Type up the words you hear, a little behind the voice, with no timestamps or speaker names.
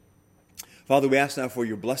Father, we ask now for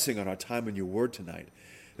your blessing on our time in your word tonight.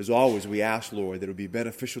 As always, we ask, Lord, that it would be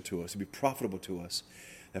beneficial to us, it would be profitable to us.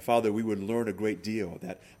 That, Father, we would learn a great deal,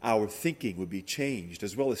 that our thinking would be changed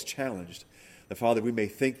as well as challenged. That, Father, we may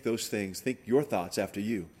think those things, think your thoughts after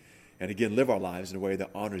you, and again, live our lives in a way that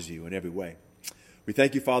honors you in every way. We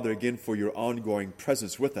thank you, Father, again for your ongoing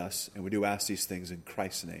presence with us, and we do ask these things in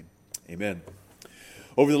Christ's name. Amen.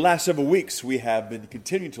 Over the last several weeks, we have been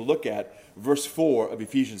continuing to look at verse 4 of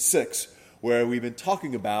Ephesians 6, where we've been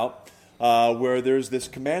talking about where there's this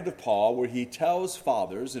command of Paul where he tells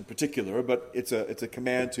fathers in particular, but it's a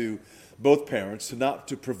command to both parents to not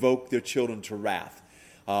to provoke their children to wrath,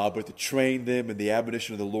 but to train them in the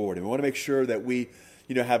admonition of the Lord. And we want to make sure that we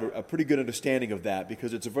have a pretty good understanding of that,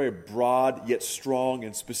 because it's a very broad yet strong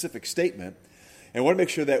and specific statement. And we want to make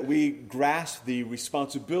sure that we grasp the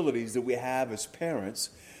responsibilities that we have as parents,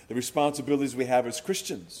 the responsibilities we have as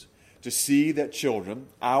Christians, to see that children,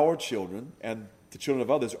 our children, and the children of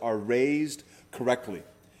others are raised correctly,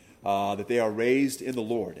 that they are raised in the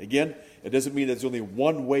Lord. Again, it doesn't mean there's only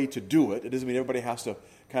one way to do it. It doesn't mean everybody has to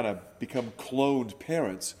kind of become cloned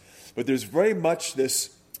parents. But there's very much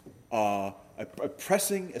this a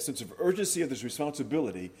pressing, a sense of urgency of this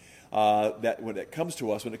responsibility that when it comes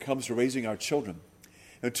to us, when it comes to raising our children.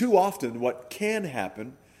 And too often what can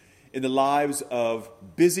happen in the lives of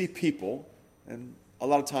busy people, and a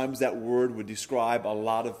lot of times that word would describe a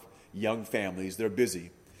lot of young families, they're busy.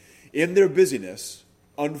 In their busyness,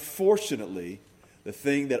 unfortunately, the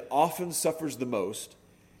thing that often suffers the most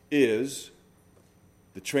is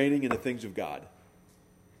the training in the things of God.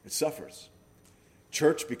 It suffers.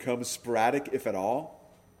 Church becomes sporadic, if at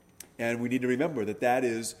all, and we need to remember that that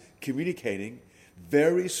is communicating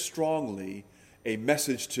very strongly a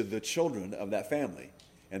message to the children of that family,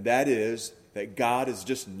 and that is that God is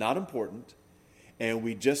just not important, and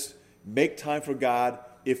we just make time for God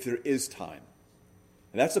if there is time.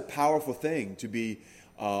 And that's a powerful thing to be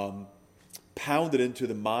pounded into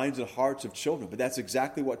the minds and hearts of children, but that's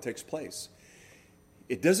exactly what takes place.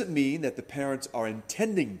 It doesn't mean that the parents are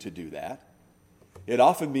intending to do that. It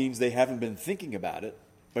often means they haven't been thinking about it,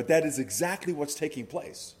 but that is exactly what's taking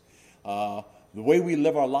place. The way we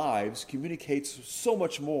live our lives communicates so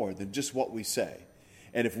much more than just what we say.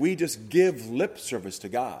 And if we just give lip service to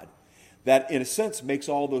God, that in a sense makes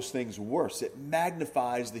all those things worse. It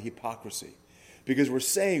magnifies the hypocrisy, because we're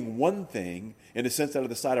saying one thing in a sense out of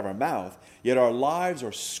the side of our mouth, yet our lives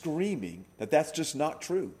are screaming that that's just not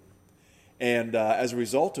true. And as a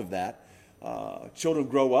result of that, children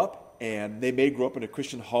grow up, and they may grow up in a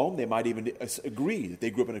Christian home. They might even agree that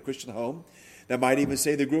they grew up in a Christian home. They might even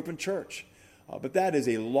say they grew up in church. But that is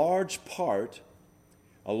a large part,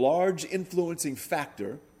 a large influencing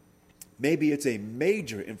factor. Maybe it's a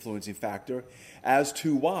major influencing factor as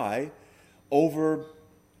to why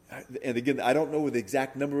and again, I don't know what the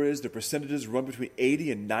exact number is. The percentages run between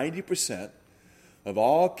 80 and 90% of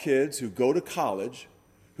all kids who go to college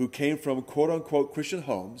who came from quote-unquote Christian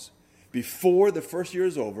homes before the first year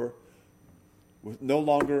is over will no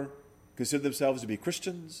longer consider themselves to be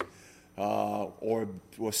Christians, or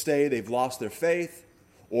will say they've lost their faith,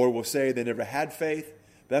 or will say they never had faith.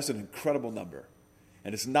 That's an incredible number.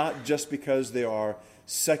 And it's not just because there are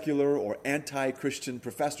secular or anti-Christian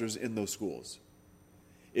professors in those schools.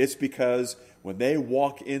 It's because when they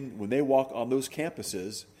walk on those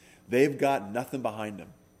campuses, they've got nothing behind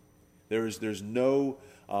them. There's no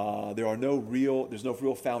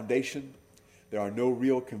real foundation. There are no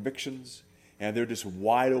real convictions, and they're just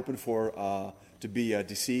wide open to be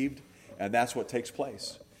deceived, and that's what takes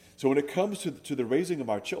place. So when it comes to the raising of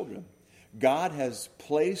our children, God has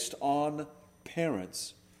placed on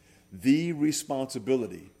parents the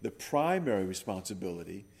responsibility, the primary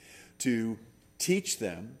responsibility, to teach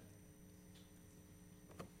them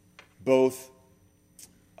both,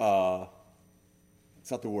 it's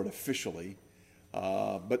not the word officially,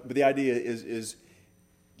 but the idea is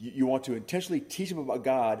you want to intentionally teach them about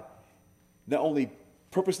God, not only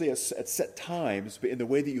purposely at set times, but in the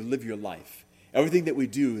way that you live your life. Everything that we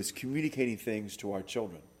do is communicating things to our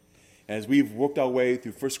children. And as we've worked our way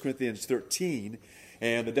through 1 Corinthians 13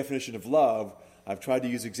 and the definition of love, I've tried to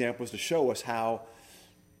use examples to show us how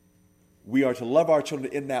we are to love our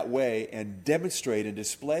children in that way and demonstrate and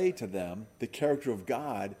display to them the character of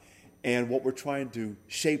God and what we're trying to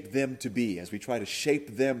shape them to be, as we try to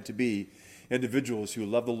shape them to be individuals who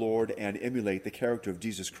love the Lord and emulate the character of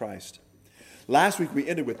Jesus Christ. Last week we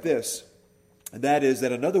ended with this, and that is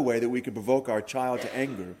that another way that we can provoke our child to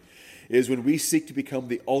anger is when we seek to become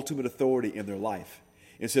the ultimate authority in their life,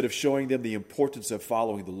 instead of showing them the importance of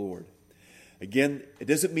following the Lord. Again, it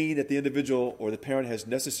doesn't mean that the individual or the parent has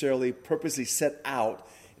necessarily purposely set out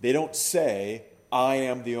They don't say, I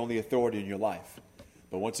am the only authority in your life.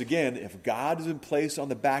 But once again, if God is in place on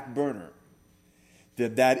the back burner,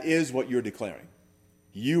 then that is what you're declaring.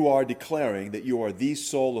 You are declaring that you are the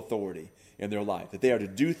sole authority in their life, that they are to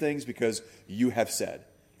do things because you have said.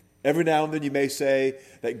 Every now and then you may say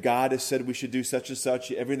that God has said we should do such and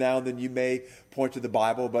such. Every now and then you may point to the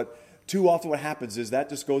Bible, but too often what happens is that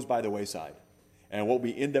just goes by the wayside. And what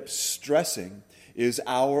we end up stressing is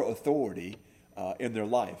our authority in their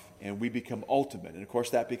life, and we become ultimate. And of course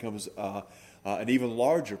that becomes an even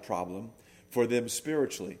larger problem for them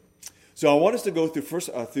spiritually. So I want us to go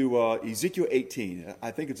through Ezekiel 18.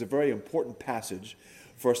 I think it's a very important passage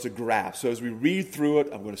for us to grasp. So as we read through it,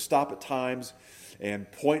 I'm going to stop at times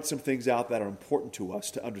and point some things out that are important to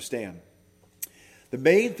us to understand. The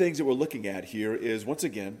main things that we're looking at here is, once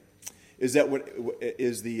again, is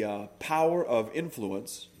the power of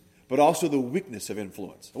influence, but also the weakness of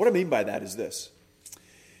influence. And what I mean by that is this,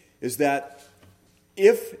 is that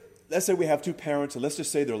if, let's say we have two parents, and let's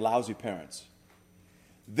just say they're lousy parents,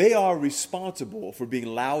 they are responsible for being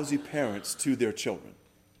lousy parents to their children.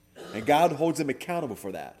 And God holds them accountable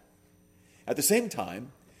for that. At the same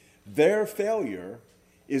time, their failure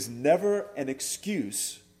is never an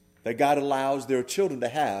excuse that God allows their children to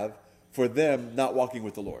have for them not walking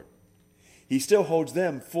with the Lord. He still holds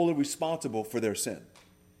them fully responsible for their sin.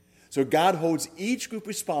 So God holds each group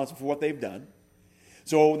responsible for what they've done.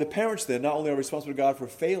 So the parents then not only are responsible to God for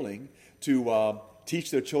failing to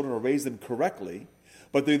teach their children or raise them correctly,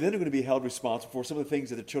 but they're then going to be held responsible for some of the things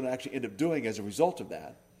that the children actually end up doing as a result of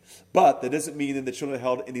that. But that doesn't mean that the children are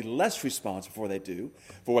held any less responsible for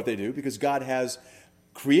what they do, because God has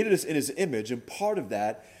created us in His image, and part of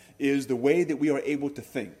that is the way that we are able to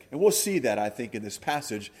think. And we'll see that, I think, in this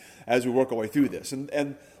passage as we work our way through this.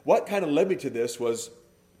 And what kind of led me to this was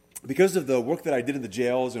because of the work that I did in the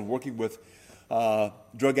jails and working with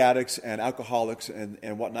drug addicts and alcoholics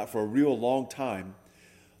and whatnot for a real long time.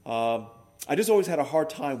 I just always had a hard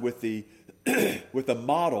time with the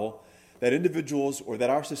model that individuals or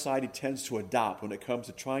that our society tends to adopt when it comes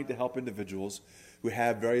to trying to help individuals who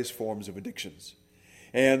have various forms of addictions.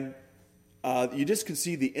 And you just can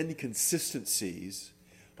see the inconsistencies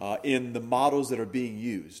in the models that are being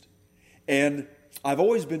used. And I've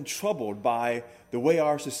always been troubled by the way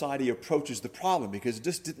our society approaches the problem, because it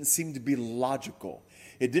just didn't seem to be logical.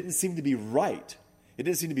 It didn't seem to be right. It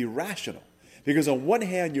didn't seem to be rational. Because on one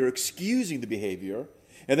hand, you're excusing the behavior,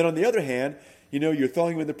 and then on the other hand, you're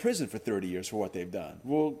throwing them into prison for 30 years for what they've done.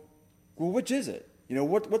 Well, which is it?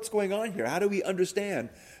 What's going on here? How do we understand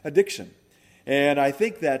addiction? And I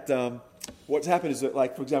think that what's happened is that,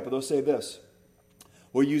 like, for example, they'll say this.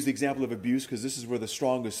 We'll use the example of abuse because this is where the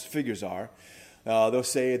strongest figures are. They'll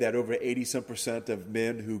say that over 80% of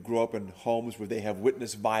men who grow up in homes where they have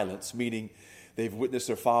witnessed violence, meaning they've witnessed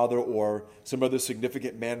their father or some other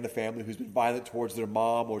significant man in the family who's been violent towards their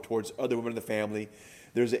mom or towards other women in the family,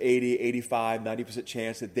 there's an 80, 85, 90%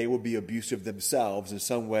 chance that they will be abusive themselves in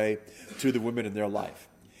some way to the women in their life.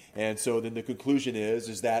 And so then the conclusion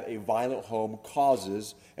is that a violent home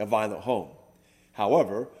causes a violent home.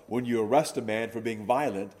 However, when you arrest a man for being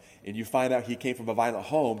violent and you find out he came from a violent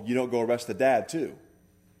home, you don't go arrest the dad too.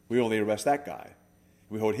 We only arrest that guy.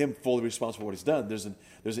 We hold him fully responsible for what he's done. There's an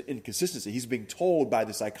inconsistency. He's being told by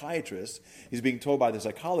the psychiatrist, he's being told by the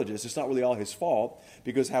psychologist, it's not really all his fault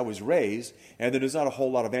because how he was raised, and then there's not a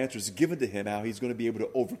whole lot of answers given to him how he's going to be able to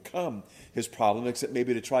overcome his problem, except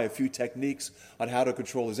maybe to try a few techniques on how to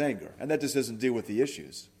control his anger. And that just doesn't deal with the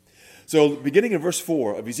issues. So beginning in verse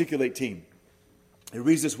 4 of Ezekiel 18, it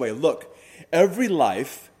reads this way, "Look, every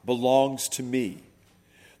life belongs to me.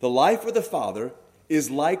 The life of the Father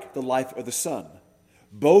is like the life of the Son.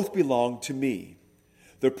 Both belong to me.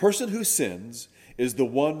 The person who sins is the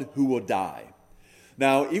one who will die."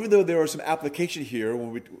 Now, even though there are some application here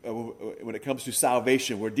when it comes to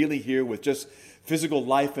salvation, we're dealing here with just physical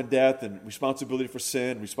life and death and responsibility for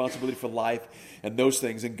sin, responsibility for life, and those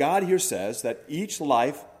things. And God here says that each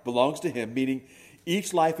life belongs to Him, meaning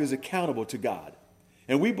each life is accountable to God.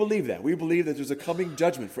 And we believe that. We believe that there's a coming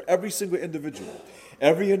judgment for every single individual.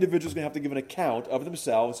 Every individual is going to have to give an account of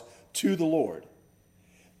themselves to the Lord.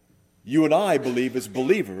 You and I believe as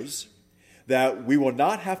believers that we will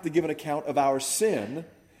not have to give an account of our sin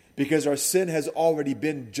because our sin has already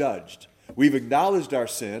been judged. We've acknowledged our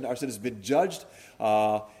sin. Our sin has been judged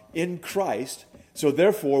in Christ. So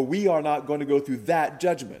therefore, we are not going to go through that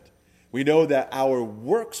judgment. We know that our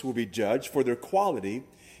works will be judged for their quality,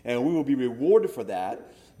 and we will be rewarded for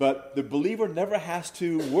that. But the believer never has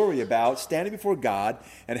to worry about standing before God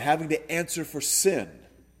and having to answer for sin,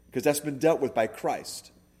 because that's been dealt with by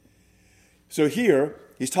Christ. So here,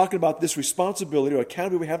 he's talking about this responsibility or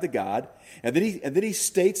accountability we have to God, and then he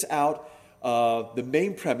states out the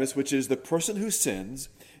main premise, which is the person who sins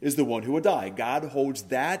is the one who will die. God holds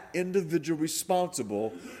that individual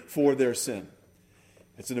responsible for their sin.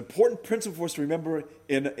 It's an important principle for us to remember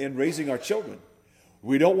in raising our children.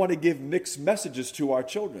 We don't want to give mixed messages to our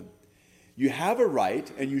children. You have a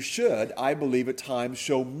right, and you should, I believe, at times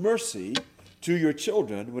show mercy to your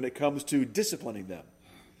children when it comes to disciplining them.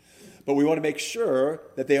 But we want to make sure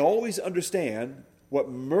that they always understand what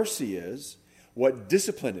mercy is, what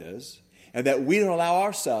discipline is, and that we don't allow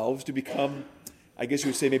ourselves to become, I guess you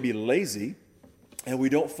would say, maybe lazy, and we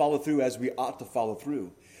don't follow through as we ought to follow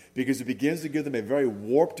through, because it begins to give them a very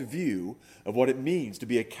warped view of what it means to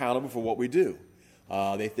be accountable for what we do.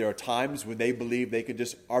 There are times when they believe they can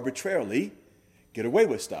just arbitrarily get away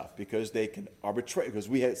with stuff because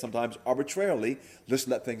we sometimes arbitrarily just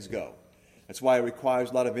let things go. That's why it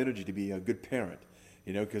requires a lot of energy to be a good parent,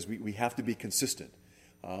 because we have to be consistent.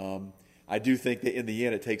 I do think that in the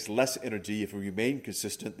end it takes less energy if we remain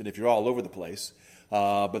consistent than if you're all over the place.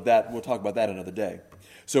 But we'll talk about that another day.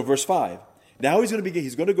 So verse 5. Now he's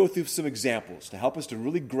going to go through some examples to help us to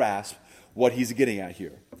really grasp what he's getting at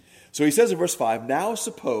here. So he says in verse 5, now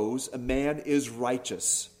suppose a man is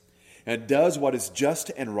righteous and does what is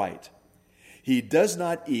just and right. He does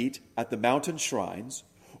not eat at the mountain shrines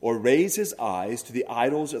or raise his eyes to the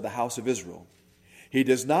idols of the house of Israel. He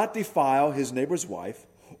does not defile his neighbor's wife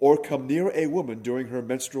or come near a woman during her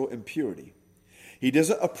menstrual impurity. He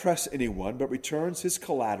doesn't oppress anyone, but returns his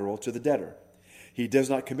collateral to the debtor. He does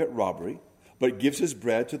not commit robbery, but gives his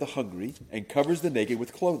bread to the hungry and covers the naked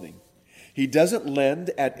with clothing. He doesn't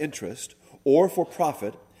lend at interest or for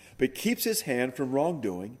profit, but keeps his hand from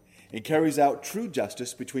wrongdoing and carries out true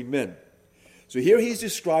justice between men. So here he's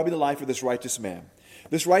describing the life of this righteous man.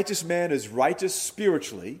 This righteous man is righteous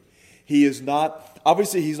spiritually. He's not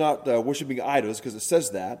worshiping idols, because it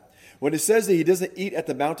says that. When it says that he doesn't eat at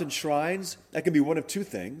the mountain shrines, that can be one of two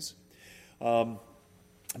things.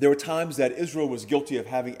 There were times that Israel was guilty of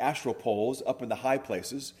having Asherah poles up in the high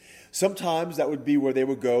places. Sometimes that would be where they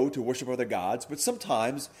would go to worship other gods, but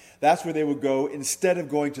sometimes that's where they would go instead of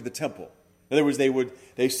going to the temple. In other words,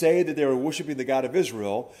 they say that they were worshiping the God of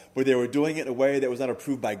Israel, but they were doing it in a way that was not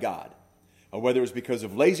approved by God. Or whether it was because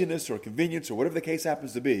of laziness or convenience or whatever the case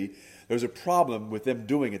happens to be, there was a problem with them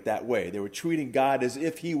doing it that way. They were treating God as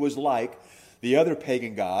if he was like the other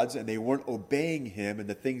pagan gods, and they weren't obeying him in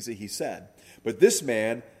the things that he said. But this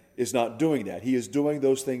man is not doing that. He is doing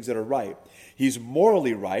those things that are right. He's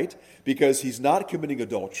morally right because he's not committing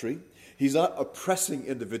adultery. He's not oppressing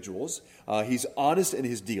individuals. He's honest in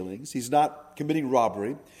his dealings. He's not committing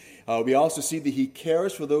robbery. We also see that he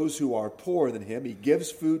cares for those who are poorer than him. He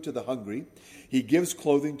gives food to the hungry. He gives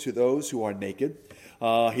clothing to those who are naked.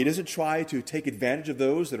 He doesn't try to take advantage of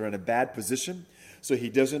those that are in a bad position. So he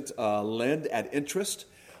doesn't lend at interest.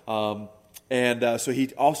 So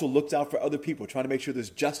he also looks out for other people, trying to make sure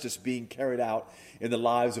there's justice being carried out in the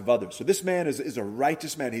lives of others. So this man is a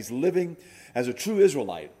righteous man. He's living as a true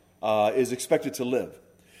Israelite is expected to live.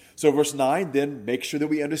 So verse 9, then make sure that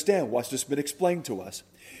we understand what's just been explained to us.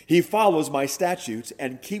 He follows my statutes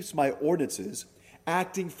and keeps my ordinances,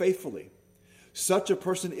 acting faithfully. Such a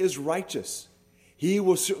person is righteous. He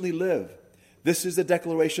will certainly live. This is the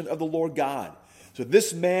declaration of the Lord God. So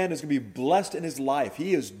this man is going to be blessed in his life.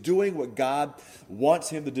 He is doing what God wants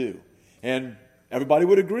him to do. And everybody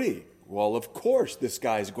would agree. Well, of course this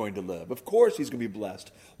guy is going to live. Of course he's going to be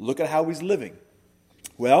blessed. Look at how he's living.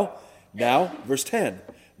 Well, now, verse 10.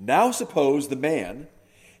 Now suppose the man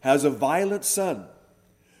has a violent son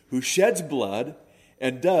who sheds blood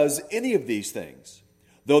and does any of these things,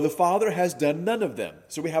 though the father has done none of them.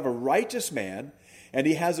 So we have a righteous man, and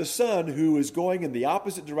he has a son who is going in the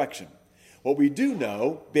opposite direction. What we do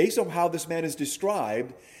know, based on how this man is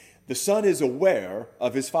described, the son is aware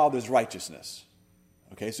of his father's righteousness.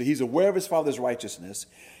 Okay, so he's aware of his father's righteousness,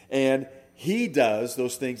 and he does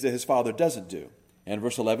those things that his father doesn't do. And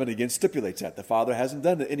verse 11 again stipulates that. The father hasn't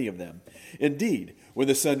done any of them. Indeed, when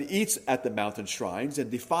the son eats at the mountain shrines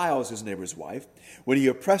and defiles his neighbor's wife, when he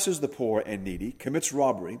oppresses the poor and needy, commits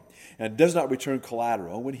robbery, and does not return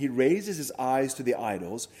collateral, when he raises his eyes to the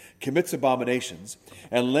idols, commits abominations,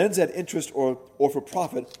 and lends at interest or for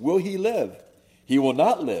profit, will he live? He will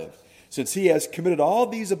not live. Since he has committed all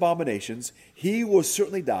these abominations, he will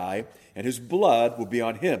certainly die, and his blood will be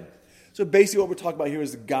on him. So basically what we're talking about here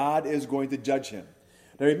is that God is going to judge him.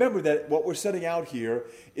 Now remember that what we're setting out here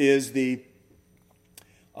is in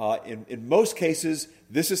most cases,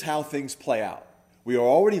 this is how things play out. We are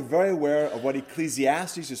already very aware of what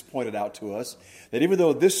Ecclesiastes has pointed out to us, that even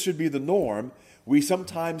though this should be the norm, we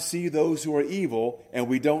sometimes see those who are evil and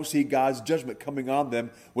we don't see God's judgment coming on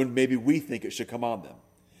them when maybe we think it should come on them.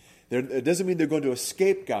 It doesn't mean they're going to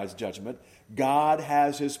escape God's judgment. God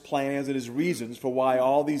has his plans and his reasons for why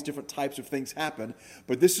all these different types of things happen,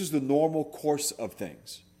 but this is the normal course of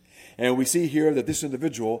things. And we see here that this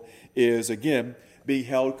individual is, again, being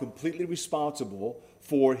held completely responsible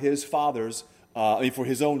for his for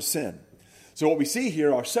his own sin. So what we see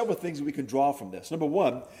here are several things that we can draw from this. Number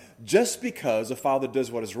one, just because a father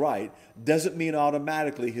does what is right doesn't mean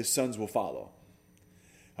automatically his sons will follow.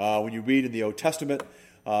 When you read in the Old Testament,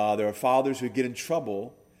 there are fathers who get in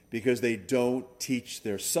trouble because they don't teach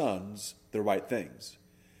their sons the right things.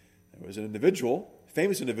 There was an individual,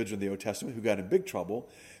 famous individual in the Old Testament, who got in big trouble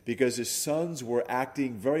because his sons were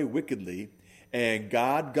acting very wickedly, and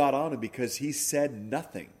God got on him because he said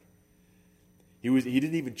nothing. He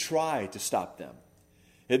didn't even try to stop them.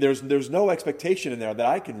 And there's no expectation in there that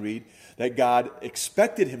I can read that God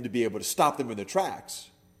expected him to be able to stop them in their tracks,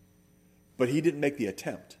 but he didn't make the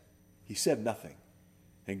attempt. He said nothing.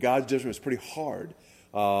 And God's judgment was pretty hard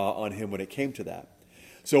on him when it came to that.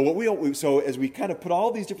 So as we kind of put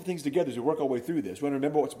all these different things together as we work our way through this, we want to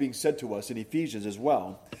remember what's being said to us in Ephesians as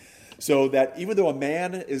well. So that even though a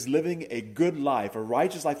man is living a good life, a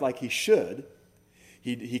righteous life like he should,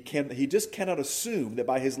 he just cannot assume that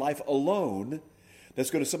by his life alone that's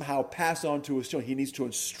going to somehow pass on to his children. He needs to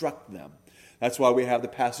instruct them. That's why we have the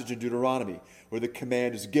passage in Deuteronomy where the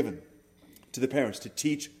command is given to the parents to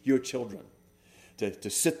teach your children, to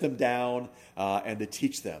sit them down and to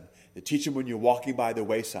teach them. To teach them when you're walking by the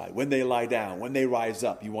wayside, when they lie down, when they rise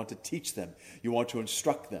up. You want to teach them. You want to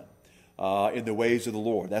instruct them in the ways of the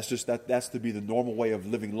Lord. That's to be the normal way of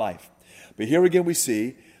living life. But here again we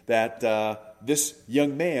see that this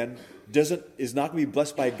young man is not going to be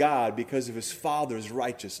blessed by God because of his father's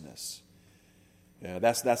righteousness.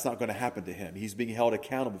 That's not going to happen to him. He's being held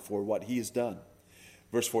accountable for what he has done.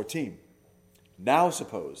 Verse 14. Now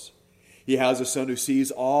suppose he has a son who sees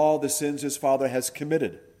all the sins his father has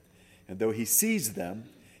committed. And though he sees them,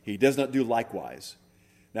 he does not do likewise.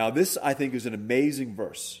 Now this, I think, is an amazing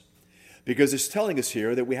verse. Because it's telling us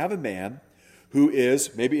here that we have a man who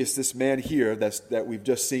is, maybe it's this man here that we've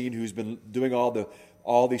just seen who's been doing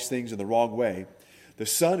all these things in the wrong way. The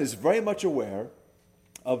son is very much aware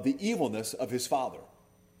of the evilness of his father.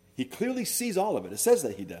 He clearly sees all of it. It says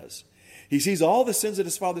that he does. He sees all the sins that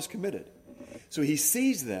his father's committed. So he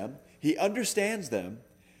sees them, he understands them,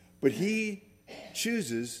 but he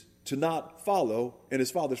chooses to not follow in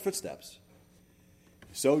his father's footsteps.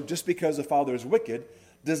 So just because the father is wicked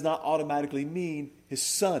does not automatically mean his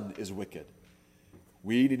son is wicked.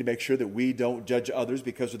 We need to make sure that we don't judge others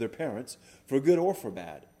because of their parents, for good or for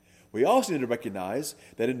bad. We also need to recognize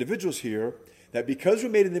that individuals here, that because we're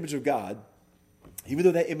made in the image of God, even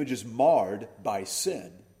though that image is marred by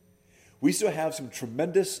sin, we still have some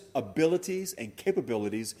tremendous abilities and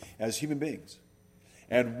capabilities as human beings.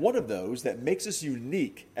 And one of those that makes us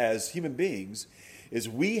unique as human beings is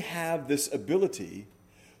we have this ability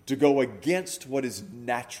to go against what is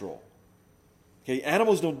natural. Okay,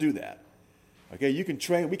 animals don't do that. Okay,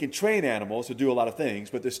 we can train animals to do a lot of things,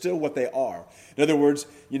 but they're still what they are. In other words,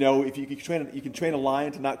 if you can train a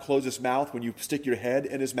lion to not close his mouth when you stick your head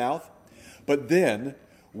in his mouth. But then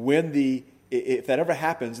if that ever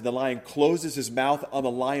happens and the lion closes his mouth on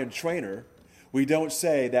the lion trainer, we don't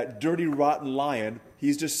say that dirty, rotten lion,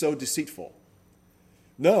 he's just so deceitful.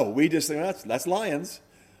 No, we just think, that's lions.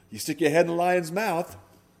 You stick your head in a lion's mouth,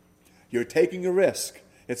 you're taking a risk.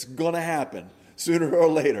 It's going to happen sooner or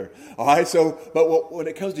later. All right, but when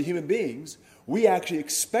it comes to human beings, we actually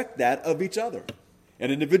expect that of each other. An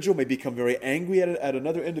individual may become very angry at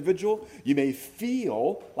another individual. You may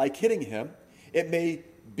feel like hitting him. It may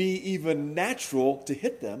be even natural to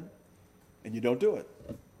hit them, and you don't do it.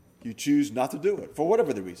 You choose not to do it, for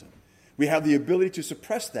whatever the reason. We have the ability to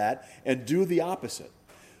suppress that and do the opposite.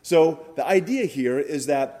 So the idea here is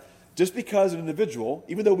that just because an individual,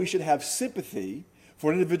 even though we should have sympathy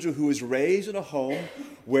for an individual who is raised in a home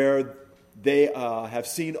where they have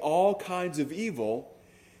seen all kinds of evil,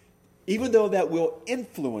 even though that will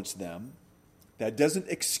influence them, that doesn't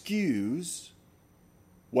excuse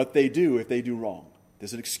what they do if they do wrong.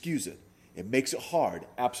 Doesn't excuse it. It makes it hard,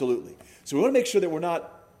 absolutely. So we want to make sure that we're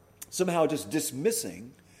not somehow just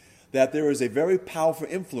dismissing that there is a very powerful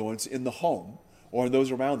influence in the home or in those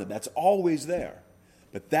around them. That's always there.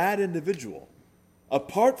 But that individual,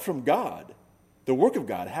 apart from God, the work of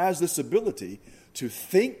God, has this ability to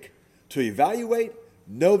think, to evaluate,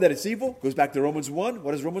 know that it's evil. Goes back to Romans 1.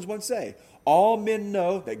 What does Romans 1 say? All men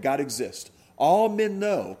know that God exists. All men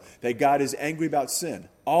know that God is angry about sin.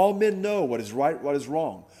 All men know what is right, what is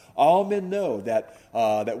wrong. All men know that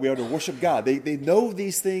we are to worship God. They know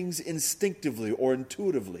these things instinctively or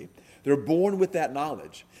intuitively. They're born with that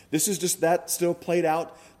knowledge. This is just that still played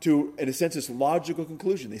out to, in a sense, its logical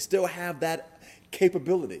conclusion. They still have that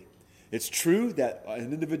capability. It's true that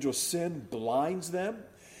an individual's sin blinds them.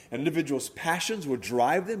 An individual's passions will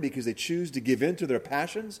drive them because they choose to give in to their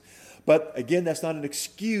passions. But again, that's not an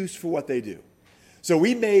excuse for what they do. So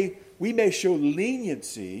we may show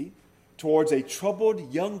leniency towards a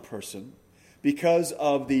troubled young person because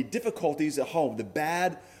of the difficulties at home, the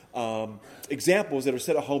bad examples that are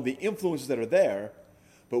set at home, the influences that are there,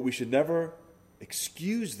 but we should never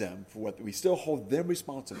excuse them for what we still hold them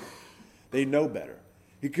responsible. They know better.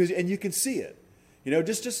 And you can see it.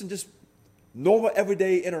 Just in normal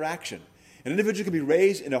everyday interaction. An individual can be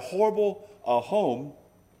raised in a horrible home,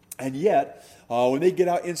 and yet when they get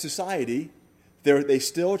out in society, they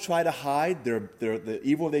still try to hide the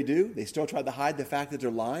evil they do. They still try to hide the fact that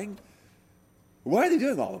they're lying. Why are they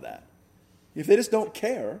doing all of that? If they just don't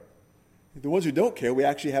care, the ones who don't care, we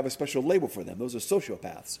actually have a special label for them. Those are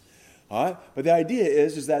sociopaths. All right? But the idea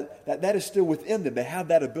is that is still within them. They have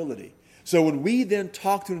that ability. So when we then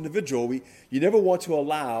talk to an individual, you never want to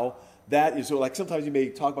allow that. So like sometimes you may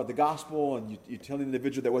talk about the gospel and you tell the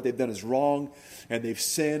individual that what they've done is wrong and they've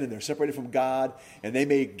sinned and they're separated from God, and they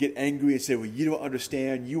may get angry and say, well, you don't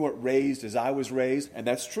understand. You weren't raised as I was raised. And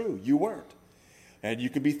that's true. You weren't. And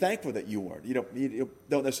you can be thankful that you weren't. You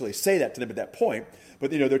don't necessarily say that to them at that point,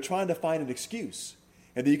 but they're trying to find an excuse.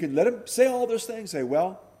 And then you can let them say all those things. Say,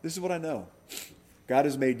 well, this is what I know. God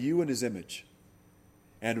has made you in his image.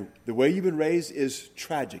 And the way you've been raised is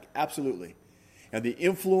tragic, absolutely. And the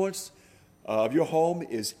influence of your home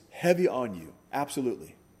is heavy on you,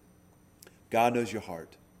 absolutely. God knows your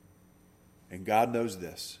heart. And God knows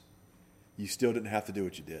this. You still didn't have to do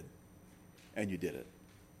what you did. And you did it.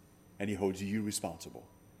 And he holds you responsible.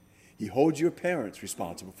 He holds your parents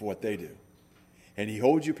responsible for what they do. And he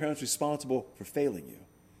holds your parents responsible for failing you.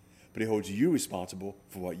 But he holds you responsible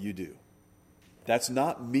for what you do. That's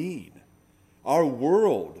not mean. Our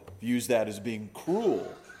world views that as being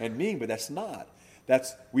cruel and mean, but that's not.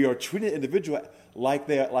 We are treating an individual like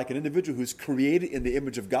an individual who's created in the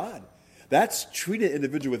image of God. That's treating an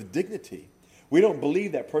individual with dignity. We don't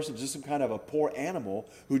believe that person is just some kind of a poor animal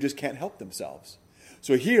who just can't help themselves.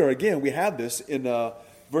 So here, again, we have this in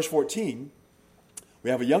verse 14. We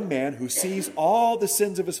have a young man who sees all the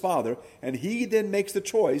sins of his father, and he then makes the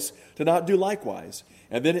choice to not do likewise.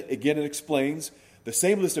 And then, again, it explains the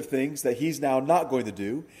same list of things that he's now not going to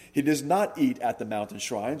do. He does not eat at the mountain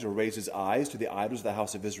shrines or raise his eyes to the idols of the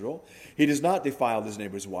house of Israel. He does not defile his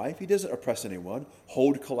neighbor's wife. He doesn't oppress anyone,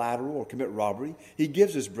 hold collateral, or commit robbery. He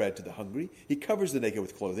gives his bread to the hungry. He covers the naked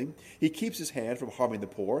with clothing. He keeps his hand from harming the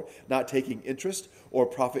poor, not taking interest or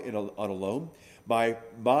profit on a loan.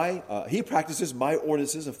 He practices my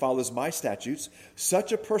ordinances and follows my statutes.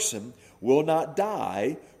 Such a person will not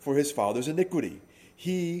die for his father's iniquity.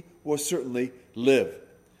 He will certainly live.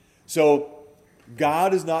 So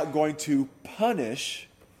God is not going to punish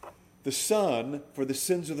the son for the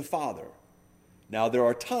sins of the father. Now, there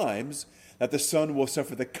are times that the son will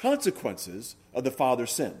suffer the consequences of the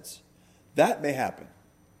father's sins. That may happen.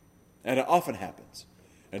 And it often happens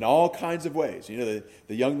in all kinds of ways. The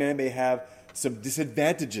young man may have some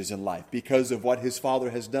disadvantages in life because of what his father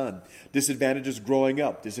has done. Disadvantages growing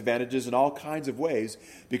up, disadvantages in all kinds of ways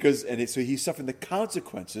so he's suffering the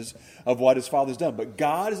consequences of what his father's done. But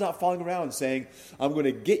God is not falling around saying, I'm going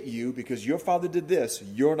to get you because your father did this,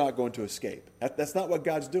 you're not going to escape. That's not what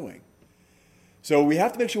God's doing. So we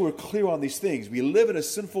have to make sure we're clear on these things. We live in a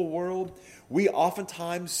sinful world. We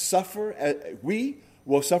oftentimes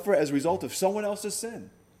will suffer as a result of someone else's sin.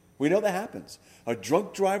 We know that happens. A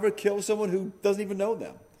drunk driver kills someone who doesn't even know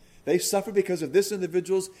them. They suffer because of this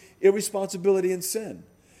individual's irresponsibility and sin.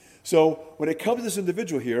 So when it comes to this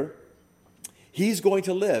individual here, he's going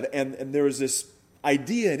to live. And there is this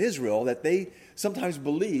idea in Israel that they sometimes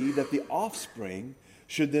believe that the offspring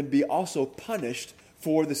should then be also punished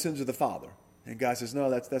for the sins of the father. And God says, no,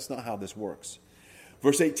 that's not how this works.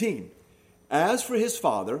 Verse 18, as for his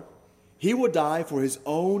father, he will die for his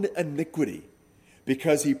own iniquity,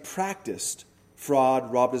 because he practiced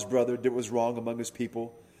fraud, robbed his brother, did what was wrong among his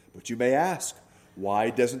people. But you may ask,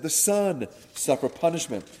 why doesn't the son suffer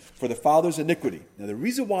punishment for the father's iniquity? Now, the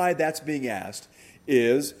reason why that's being asked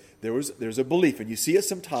is there's a belief, and you see it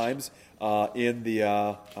sometimes in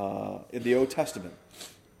the Old Testament.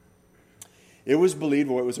 It was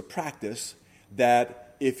believed, or it was a practice,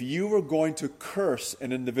 that if you were going to curse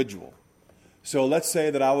an individual, so let's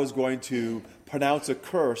say that I was going to pronounce a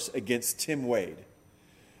curse against Tim Wade.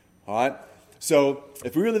 All right? So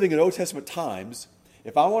if we were living in Old Testament times,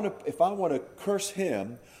 If I want to curse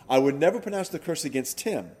him, I would never pronounce the curse against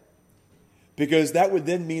him, because that would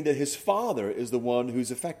then mean that his father is the one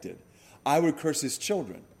who's affected. I would curse his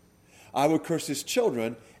children. I would curse his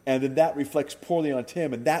children, and then that reflects poorly on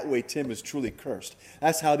Tim, and that way Tim is truly cursed.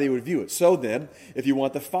 That's how they would view it. So then, if you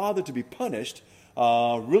want the father to be punished,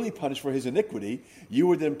 really punished for his iniquity, you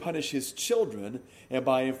would then punish his children, and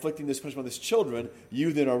by inflicting this punishment on his children,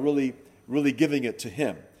 you then are really, really giving it to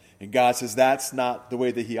him. And God says that's not the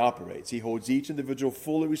way that he operates. He holds each individual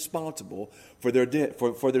fully responsible for their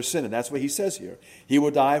sin. And that's what he says here. He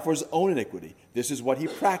will die for his own iniquity. This is what he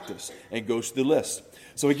practiced, and goes through the list.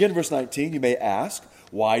 So again, verse 19, you may ask,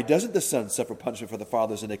 why doesn't the son suffer punishment for the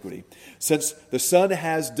father's iniquity? Since the son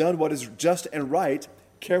has done what is just and right,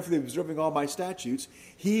 carefully observing all my statutes,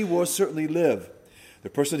 he will certainly live.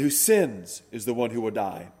 The person who sins is the one who will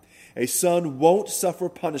die. A son won't suffer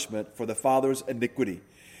punishment for the father's iniquity,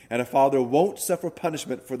 and a father won't suffer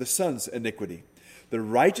punishment for the son's iniquity. The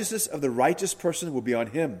righteousness of the righteous person will be on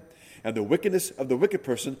him, and the wickedness of the wicked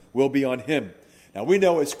person will be on him. Now we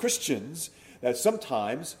know as Christians that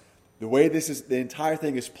sometimes the way the entire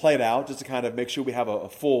thing is played out, just to kind of make sure we have a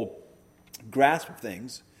full grasp of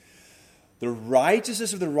things, the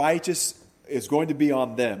righteousness of the righteous is going to be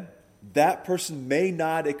on them. That person may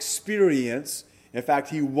not experience, in fact,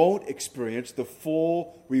 he won't experience the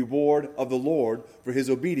full reward of the Lord for his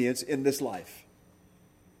obedience in this life.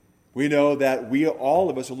 We know that all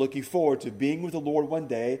of us are looking forward to being with the Lord one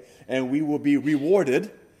day, and we will be rewarded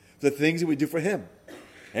for the things that we do for him.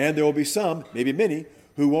 And there will be some, maybe many,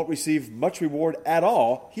 who won't receive much reward at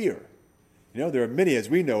all here. There are many, as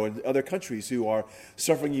we know, in other countries who are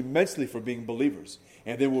suffering immensely for being believers,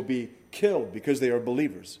 and they will be killed because they are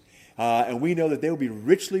believers. And we know that they will be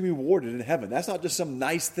richly rewarded in heaven. That's not just some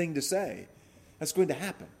nice thing to say. That's going to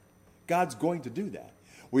happen. God's going to do that.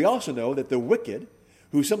 We also know that the wicked,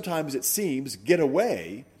 who sometimes it seems get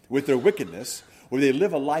away with their wickedness, or they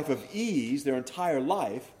live a life of ease their entire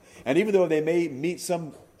life, and even though they may meet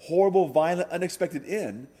some horrible, violent, unexpected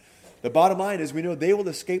end, the bottom line is we know they will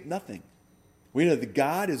escape nothing. We know that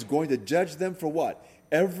God is going to judge them for what?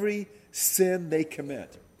 Every sin they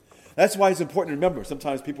commit. That's why it's important to remember.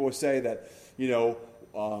 Sometimes people will say that,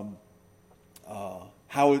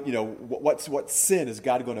 what sin is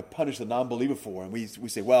God going to punish the non-believer for? And we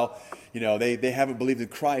say, well, they haven't believed in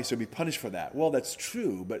Christ, so be punished for that. Well, that's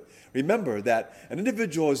true, but remember that an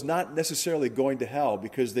individual is not necessarily going to hell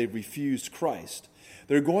because they've refused Christ.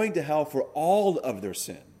 They're going to hell for all of their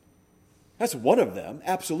sin. That's one of them,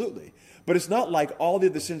 absolutely. But it's not like all the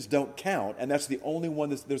other sins don't count, and that's the only one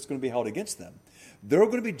that's going to be held against them. They're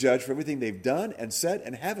going to be judged for everything they've done and said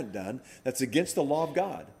and haven't done that's against the law of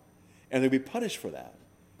God. And they'll be punished for that,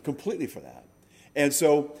 completely for that. And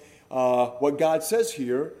so what God says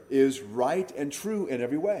here is right and true in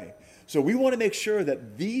every way. So we want to make sure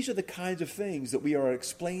that these are the kinds of things that we are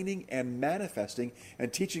explaining and manifesting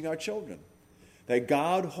and teaching our children. That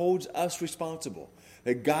God holds us responsible.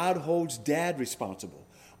 That God holds Dad responsible.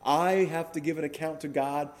 I have to give an account to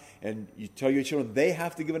God, and you tell your children they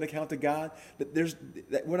have to give an account to God.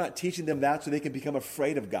 That we're not teaching them that so they can become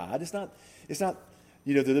afraid of God. It's not to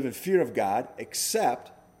live in fear of God,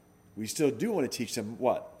 except we still do want to teach them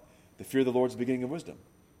what? The fear of the Lord is the beginning of wisdom.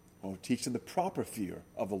 We want to teach them the proper fear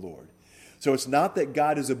of the Lord. So it's not that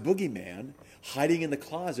God is a boogeyman hiding in the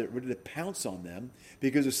closet ready to pounce on them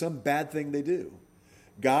because of some bad thing they do.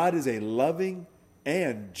 God is a loving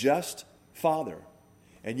and just Father.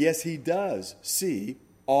 And yes, he does see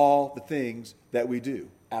all the things that we do.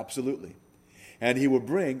 Absolutely. And he will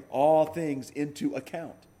bring all things into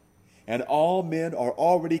account. And all men are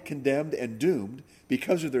already condemned and doomed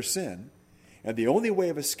because of their sin. And the only way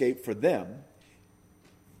of escape for them,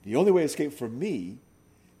 the only way of escape for me,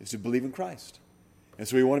 is to believe in Christ. And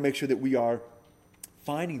so we want to make sure that we are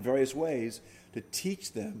finding various ways to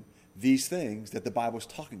teach them these things that the Bible is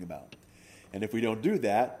talking about. And if we don't do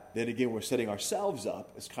that, then again, we're setting ourselves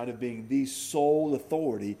up as kind of being the sole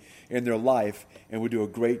authority in their life, and we do a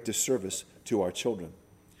great disservice to our children.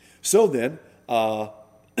 So then, I'm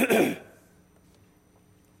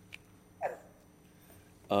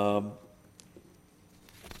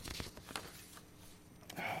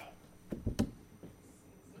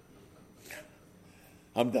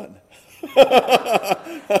done. You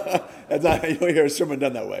don't hear a sermon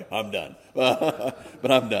done that way. I'm done.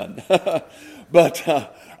 But I'm done. But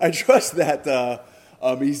I trust that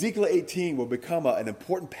Ezekiel 18 will become an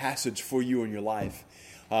important passage for you in your life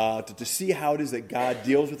to see how it is that God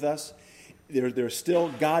deals with us. There's still,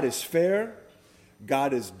 God is fair,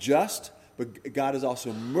 God is just, but God is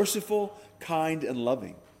also merciful, kind, and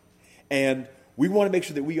loving. And we want to make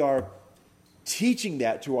sure that we are teaching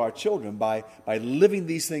that to our children by living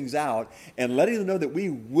these things out and letting them know that we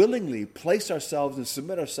willingly place ourselves and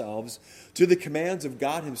submit ourselves to the commands of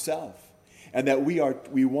God himself, and that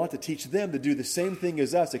we want to teach them to do the same thing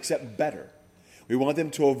as us, except better. We want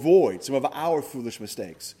them to avoid some of our foolish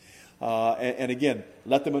mistakes. And again,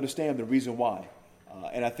 let them understand the reason why.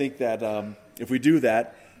 And I think that if we do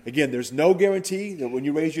that, again, there's no guarantee that when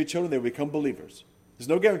you raise your children, they will become believers. There's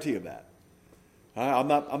no guarantee of that. I'm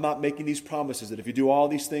not making these promises that if you do all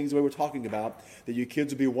these things the way we're talking about, that your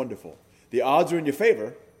kids will be wonderful. The odds are in your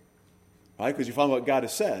favor, right? Because you follow what God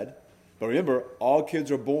has said. But remember, all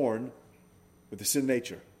kids are born with a sin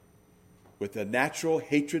nature, with a natural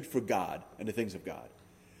hatred for God and the things of God.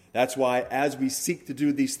 That's why as we seek to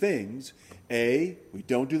do these things, we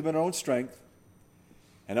don't do them in our own strength.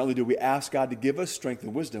 And not only do we ask God to give us strength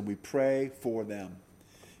and wisdom, we pray for them.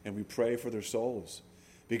 And we pray for their souls.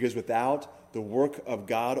 Because without the work of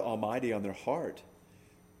God Almighty on their heart,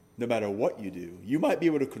 no matter what you do, you might be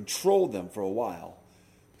able to control them for a while.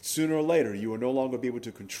 But sooner or later, you will no longer be able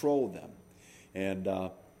to control them. And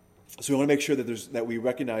so we want to make sure that we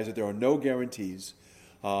recognize that there are no guarantees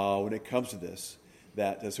when it comes to this.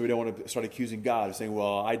 So we don't want to start accusing God of saying,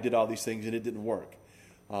 well, I did all these things and it didn't work.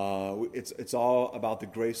 It's all about the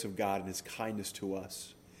grace of God and his kindness to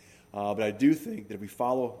us. But I do think that if we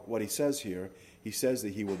follow what he says here, he says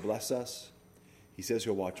that he will bless us. He says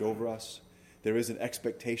he'll watch over us. There is an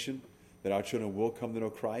expectation that our children will come to know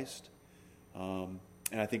Christ. And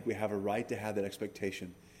I think we have a right to have that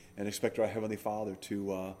expectation and expect our Heavenly Father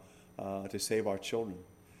to save our children.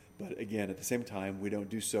 But again, at the same time, we don't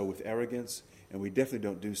do so with arrogance, and we definitely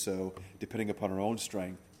don't do so depending upon our own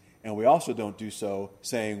strength. And we also don't do so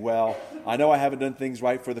saying, well, I know I haven't done things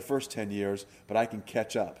right for the first 10 years, but I can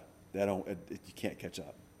catch up. You can't catch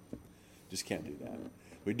up. Just can't do that.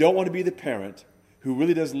 We don't want to be the parent who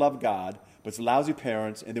really does love God, but it's lousy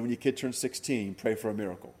parents, and then when your kid turns 16, pray for a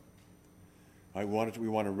miracle. Right? We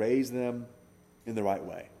want to raise them in the right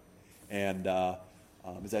way. And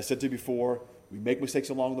as I said to you before, we make mistakes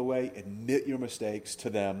along the way. Admit your mistakes to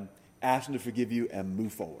them. Ask them to forgive you and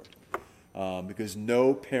move forward. Because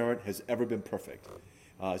no parent has ever been perfect.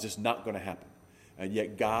 It's just not going to happen. And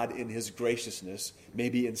yet God, in his graciousness,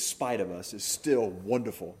 maybe in spite of us, is still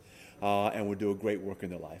wonderful and will do a great work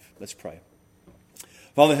in their life. Let's pray.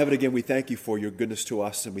 Father in heaven, again, we thank you for your goodness to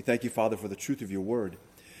us, and we thank you, Father, for the truth of your word.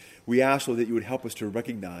 We ask, Lord, that you would help us to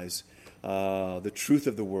recognize the truth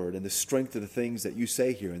of the word and the strength of the things that you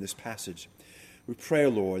say here in this passage. We pray,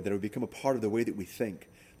 Lord, that it would become a part of the way that we think,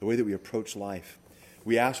 the way that we approach life.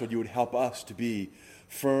 We ask, Lord, you would help us to be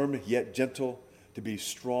firm yet gentle, to be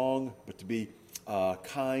strong but to be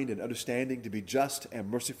kind and understanding, to be just and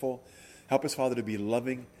merciful. Help us, Father, to be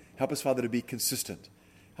loving. Help us, Father, to be consistent.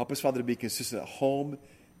 Help us, Father, to be consistent at home,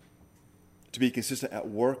 to be consistent at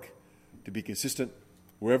work, to be consistent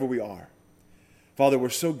wherever we are. Father, we're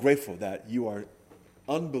so grateful that you are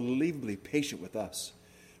unbelievably patient with us.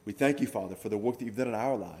 We thank you, Father, for the work that you've done in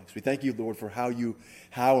our lives. We thank you, Lord, for how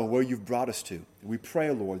and where you've brought us to. And we pray,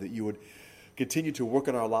 Lord, that you would continue to work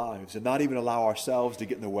in our lives and not even allow ourselves to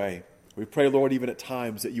get in the way. We pray, Lord, even at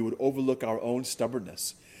times that you would overlook our own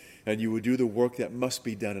stubbornness and you would do the work that must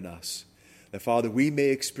be done in us. That, Father, we may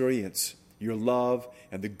experience your love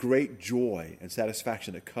and the great joy and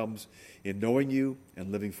satisfaction that comes in knowing you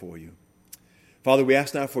and living for you. Father, we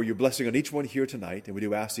ask now for your blessing on each one here tonight, and we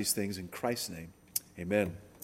do ask these things in Christ's name. Amen.